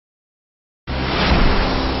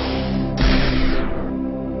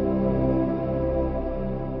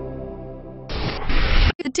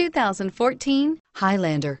2014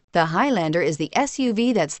 Highlander. The Highlander is the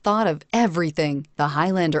SUV that's thought of everything. The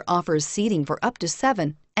Highlander offers seating for up to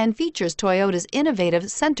 7 and features Toyota's innovative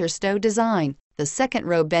center stow design. The second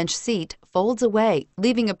row bench seat folds away,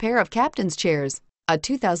 leaving a pair of captain's chairs. A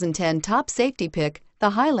 2010 top safety pick, the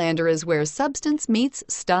Highlander is where substance meets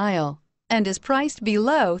style and is priced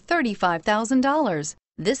below $35,000.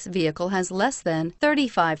 This vehicle has less than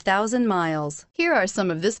 35,000 miles. Here are some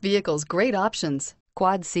of this vehicle's great options: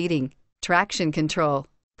 quad seating, traction control,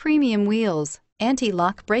 premium wheels,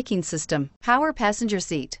 anti-lock braking system, power passenger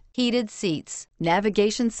seat, heated seats,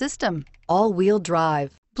 navigation system, all-wheel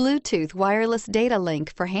drive, Bluetooth wireless data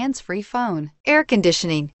link for hands-free phone, air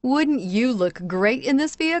conditioning. Wouldn't you look great in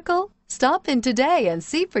this vehicle? Stop in today and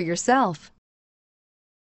see for yourself.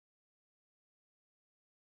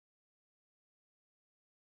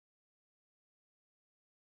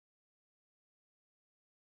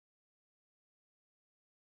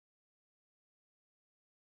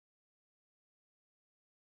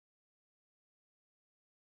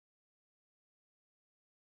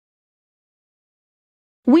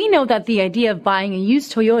 We know that the idea of buying a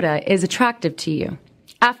used Toyota is attractive to you.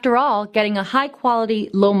 After all, getting a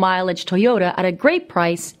high-quality, low-mileage Toyota at a great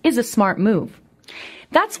price is a smart move.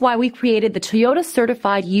 That's why we created the Toyota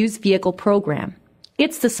Certified Used Vehicle Program.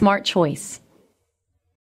 It's the smart choice.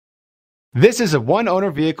 This is a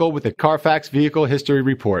one-owner vehicle with a CARFAX Vehicle History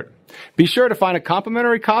Report. Be sure to find a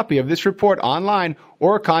complimentary copy of this report online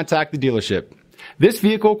or contact the dealership. This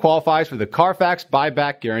vehicle qualifies for the CARFAX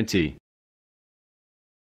Buyback Guarantee.